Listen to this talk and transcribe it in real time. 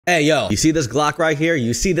Hey, yo, you see this Glock right here?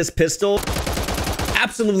 You see this pistol?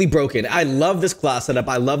 Absolutely broken. I love this class setup.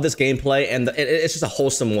 I love this gameplay, and it's just a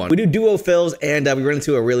wholesome one. We do duo fills, and we run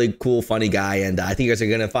into a really cool, funny guy, and I think you guys are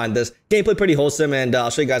gonna find this gameplay pretty wholesome, and I'll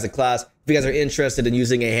show you guys a class if you guys are interested in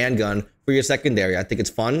using a handgun for your secondary. I think it's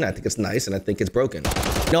fun, I think it's nice, and I think it's broken.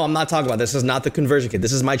 No, I'm not talking about this. This is not the conversion kit.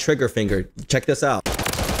 This is my trigger finger. Check this out.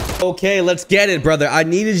 Okay, let's get it, brother. I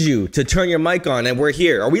needed you to turn your mic on, and we're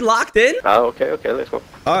here. Are we locked in? Oh, okay, let's go.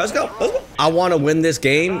 All right, let's go. I want to win this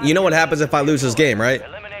game. You know what happens if I lose this game, right?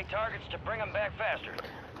 Eliminate targets to bring them back faster.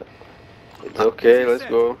 It's okay, let's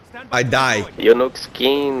go. I die. Your nuke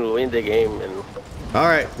skin win the game, man. All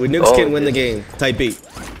right, we nuke skin win the game. Type beat.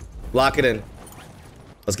 Lock it in.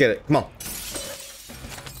 Let's get it. Come on.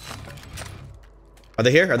 Are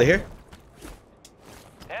they here? Are they here?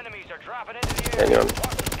 Enemies are dropping into the Hang area. on.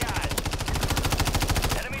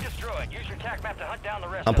 Enemy destroyed. Use your tac map to hunt down the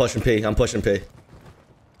rest. I'm pushing P. I'm pushing P.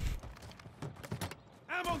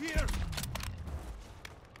 Ammo here.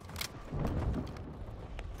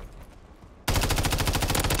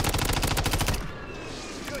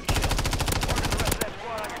 Good kill. Mark the rest of that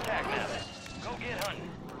squad on your tac map. Go get hunting.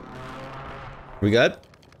 We good?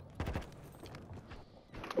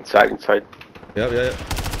 Inside. Yep.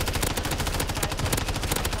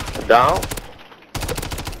 Down.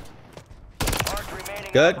 Mark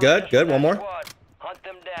remaining Good. One more. squad. Hunt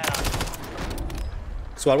them down.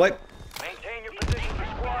 Squad wipe. Maintain your position for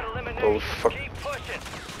squad elimination. Oh, fuck. Keep pushing.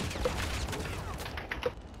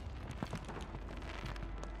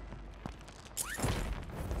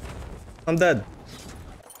 I'm dead.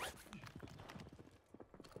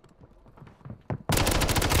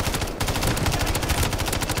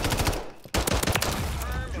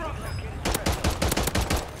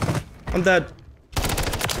 I'm dead.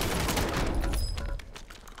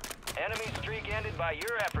 Enemy streak ended by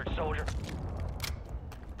your efforts, soldier.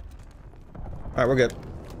 All right, we're good.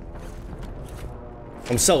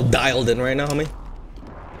 I'm so dialed in right now, homie.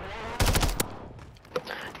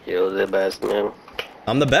 You're the best, man.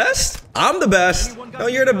 I'm the best? I'm the best. No,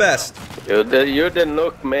 you're the best. You're the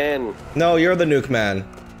nuke man. No, you're the nuke man.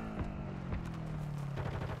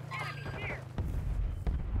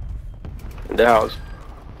 In the house.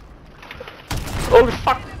 Holy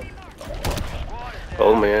fuck!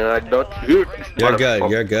 Oh man, I don't hear this. You're good.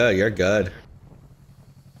 motherfucker. You're good.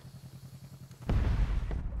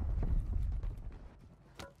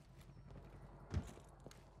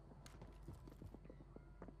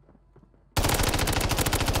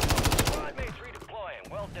 Squad mates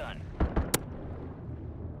redeploying. Well done.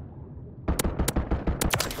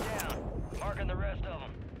 Target down. Marking the rest of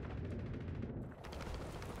them.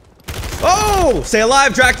 Oh, stay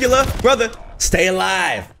alive, Dracula, brother. Stay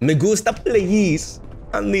alive. Me gusta, please.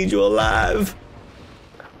 I need you alive.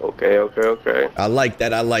 Okay. I like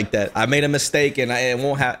that. I made a mistake, and it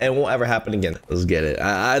won't ever happen again. Let's get it.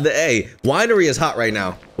 Hey, winery is hot right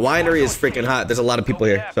now. Winery is freaking hot. There's a lot of people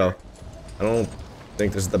here, so I don't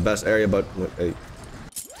think this is the best area, but hey.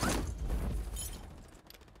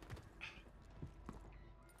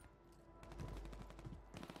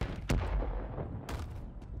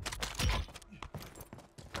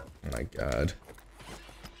 Oh my God.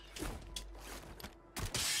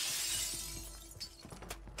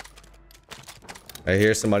 I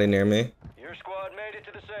hear somebody near me. Your squad made it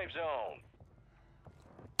to the safe zone.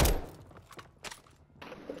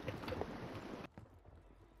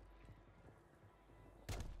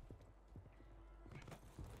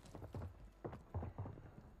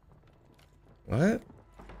 What?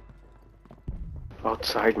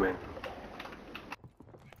 Outside, man.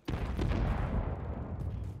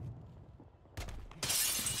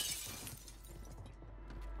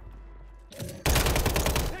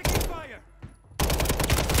 Taking fire.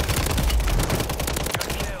 Good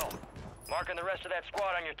kill. Marking the rest of that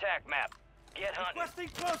squad on your tac map. Get hunting. Requesting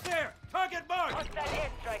close air. Target marked. Hostile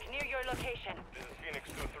airstrike near your location. This is Phoenix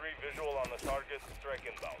 2-3, visual on the target, strike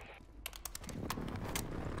inbound.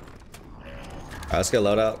 Alright, let's get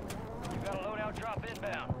loadout. You got a loadout drop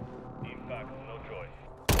inbound. Impact, no choice.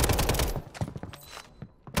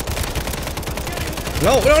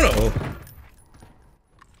 No.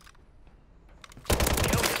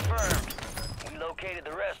 Kill confirmed. We located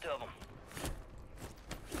the rest of them.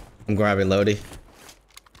 I'm grabbing Lodi.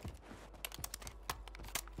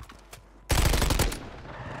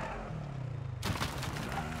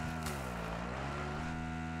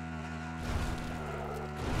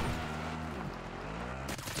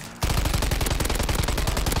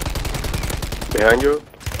 Behind you.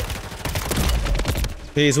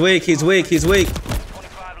 He's weak.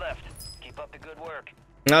 25 left. Keep up the good work.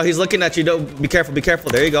 No, he's looking at you. Don't be careful.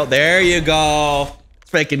 There you go.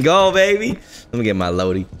 freaking go, baby. Let me get my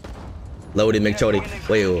loady. Loaded McChody.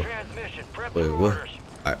 Wait, Transmission. Prep wait, for what? orders.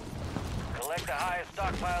 Alright. Collect the highest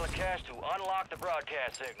stockpile of cash to unlock the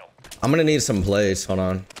broadcast signal. I'm gonna need some plays. Hold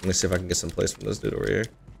on. Let me see if I can get some plays from this dude over here.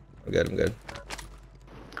 I'm good, I'm good.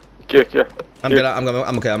 Yeah. I'm good,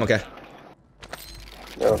 I'm okay, I'm okay.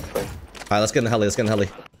 No, it's fine. Alright, let's get in the heli, let's get in the heli.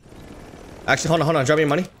 Actually, hold on, drop me your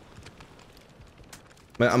money.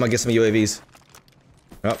 I'm gonna get some UAVs.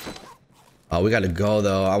 Yep. Oh, we gotta go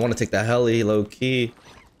though. I wanna take the heli, low key.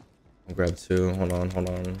 I'll grab two. Hold on.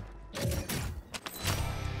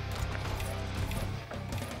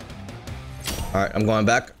 Alright, I'm going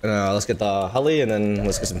back. Let's get the heli and then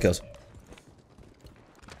let's get some kills.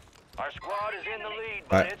 Our squad is in the lead,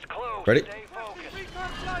 but Alright. it's close. Ready? Stay focused. Recon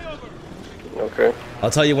flyover. Okay.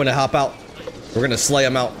 I'll tell you when to hop out. We're gonna slay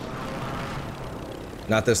him out.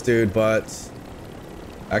 Not this dude, but...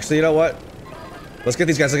 Actually, you know what? Let's get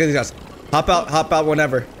these guys, Hop out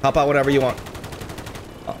whenever. Hop out whenever you want.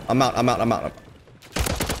 I'm out. Good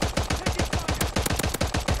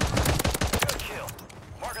kill.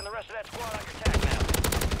 Marking the rest of that squad on your tac map.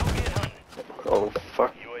 Go get hunting. Oh,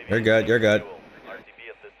 fuck. UAV You're good, you're good. RTB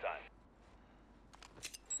at this time.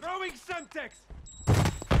 Throwing Semtex.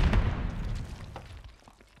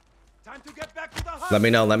 Time to get back to the hut. Let me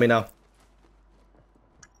know.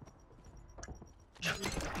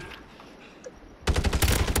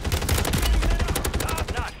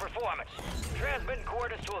 Top-notch performance. Transmitting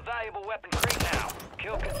coordinates to a valuable weapon crate now.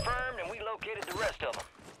 Kill confirmed, and we located the rest of them.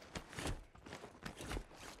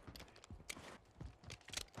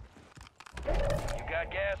 You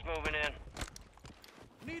got gas moving in.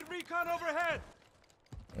 Need recon overhead.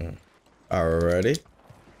 Alrighty.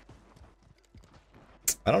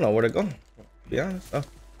 I don't know where to go. To be honest. Oh.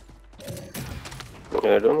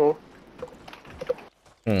 Yeah, I don't know.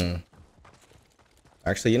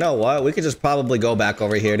 Actually, you know what? We could just probably go back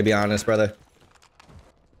over here, to be honest, brother.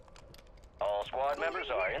 All squad members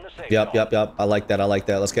are in the safe Yep. zone. I like that.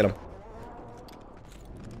 Let's get him.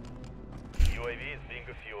 UAV is being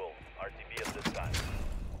refueled. RTB at this time.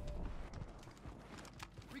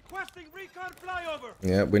 Requesting recon flyover.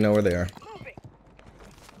 Yep, we know where they are. Moving.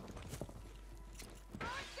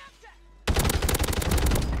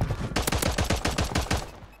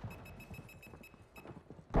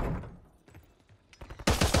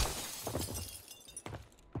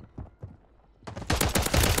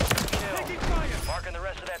 Taking fire. Marking the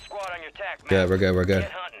rest of that squad on your tac map. Yeah, we're good.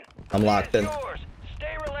 Get hunting. I'm locked in. It's yours.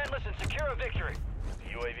 Stay relentless and secure a victory.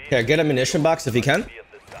 UAV Here, get a munition box if you can. RTB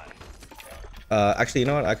at this time. Actually, you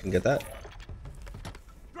know what? I can get that.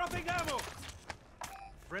 Dropping ammo.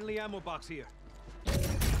 Friendly ammo box here.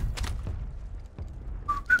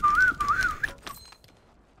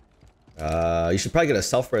 You should probably get a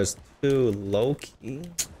self-res too, low key.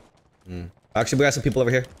 Actually, we got some people over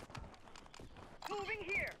here. Moving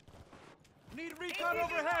here. Need recon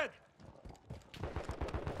overhead.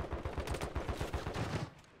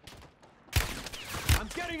 I'm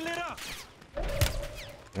getting lit up.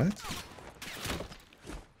 What?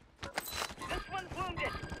 This one's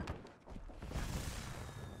wounded.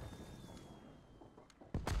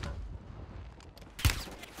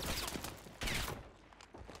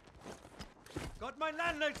 Got my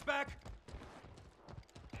landlights back.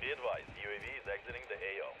 Be advised, UAV is exiting the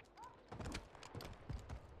AO.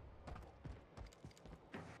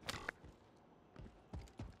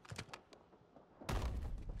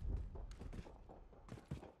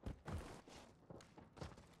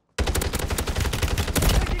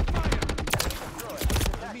 Taking fire.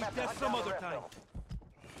 We'll meet that some other time.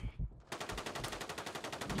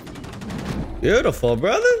 Beautiful,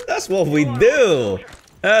 brother. That's what we do.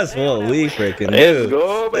 That's what we freaking Let's do.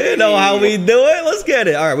 go, You know how we baby. do it. Let's get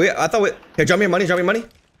it. All right, I thought we... Here, drop me your money. You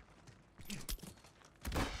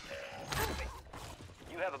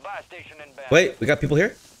have a buy station inbound. Wait, we got people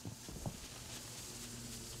here?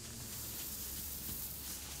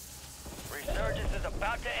 Resurgence is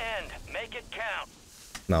about to end. Make it count.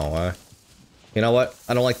 No, you know what?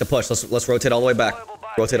 I don't like the push. Let's rotate all the way back.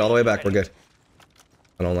 Rotate all the way back. We're good.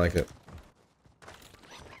 I don't like it.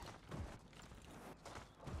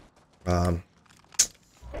 Gas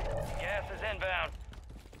is inbound.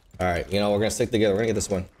 All right, you know, we're gonna stick together. We're gonna get this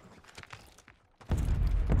one.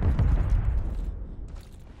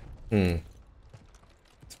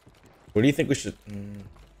 What do you think we should...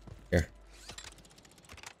 Here.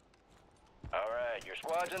 All right, your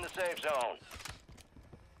squad's in the safe zone.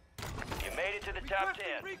 You made it to the top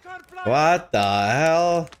 10. Requesting recon flyover. What the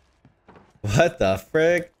hell? What the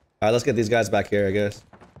frick? All right, let's get these guys back here, I guess.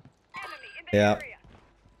 Enemy in the Yeah. area.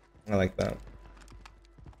 I like that.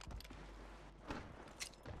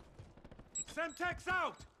 Semtex Max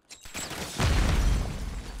out!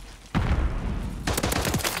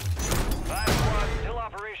 5 squads still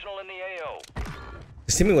operational in the AO.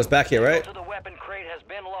 This teammate was back here, right? To the weapon crate has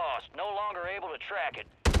been lost. No longer able to track it.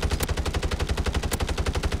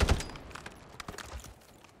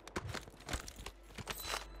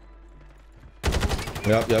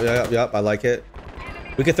 Yep. I like it.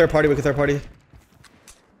 We can third party. Got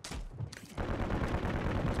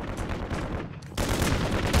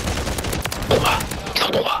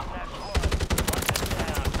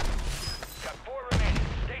 4 remaining.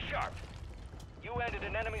 Stay sharp. You ended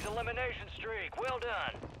an enemy's elimination streak. Well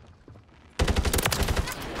done.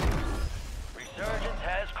 Resurgence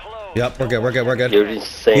has closed. Yep, we're good. You're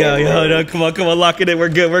insane. No, come on, lock it in. We're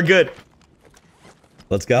good.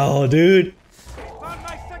 Let's go, dude. Found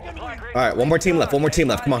my second win! All right, one more team left.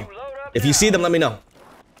 Come on. If you see them, let me know.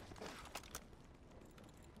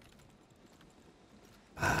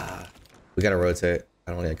 We gotta rotate.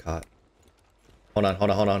 I don't want to get caught. Hold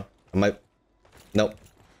on. I might. Nope.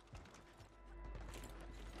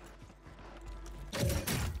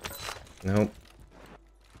 I'm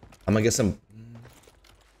gonna get some.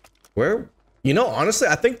 Where? You know, honestly,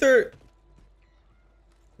 I think they're.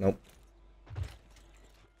 Nope.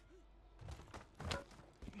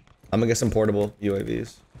 I'm gonna get some portable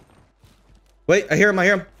UAVs. Wait, I hear him.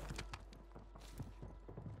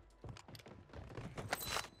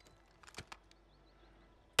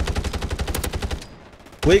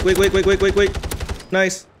 Wait.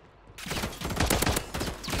 Nice.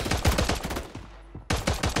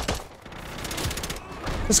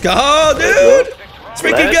 Let's go, dude. Let's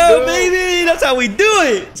freaking go, baby. That's how we do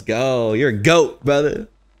it. Let's go. You're a goat, brother.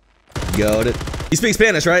 Goated. You speak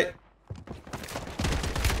Spanish, right?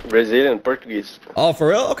 Brazilian, Portuguese. Oh, for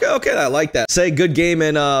real? Okay. I like that. Say good game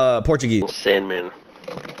in Portuguese. Insane, man.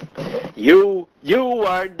 You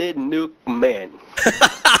are the nuke man.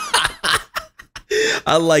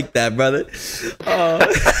 I like that, brother.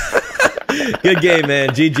 Good game, man.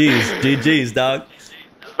 GG's, dog.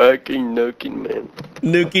 Fucking nuking, man.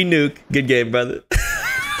 Nuke. Good game, brother.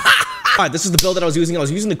 All right, this is the build that I was using. I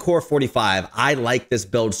was using the Core 45. I like this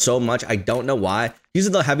build so much. I don't know why.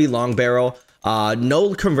 Using the heavy long barrel.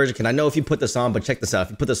 No conversion kit. I know if you put this on, but check this out. If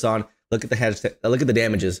you put this on, look at the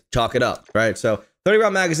damages. Chalk it up, right? So 30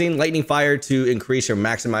 round magazine, lightning fire to increase or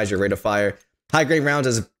maximize your rate of fire. High grade rounds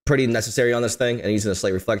is pretty necessary on this thing, and using a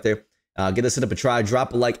slate reflector. Give this up a try.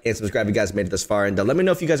 Drop a like and subscribe if you guys made it this far. And let me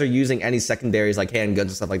know if you guys are using any secondaries like handguns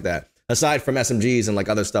and stuff like that, aside from SMGs and like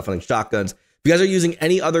other stuff like shotguns. If you guys are using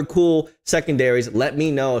any other cool secondaries, let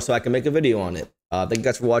me know so I can make a video on it. Thank you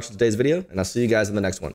guys for watching today's video, and I'll see you guys in the next one.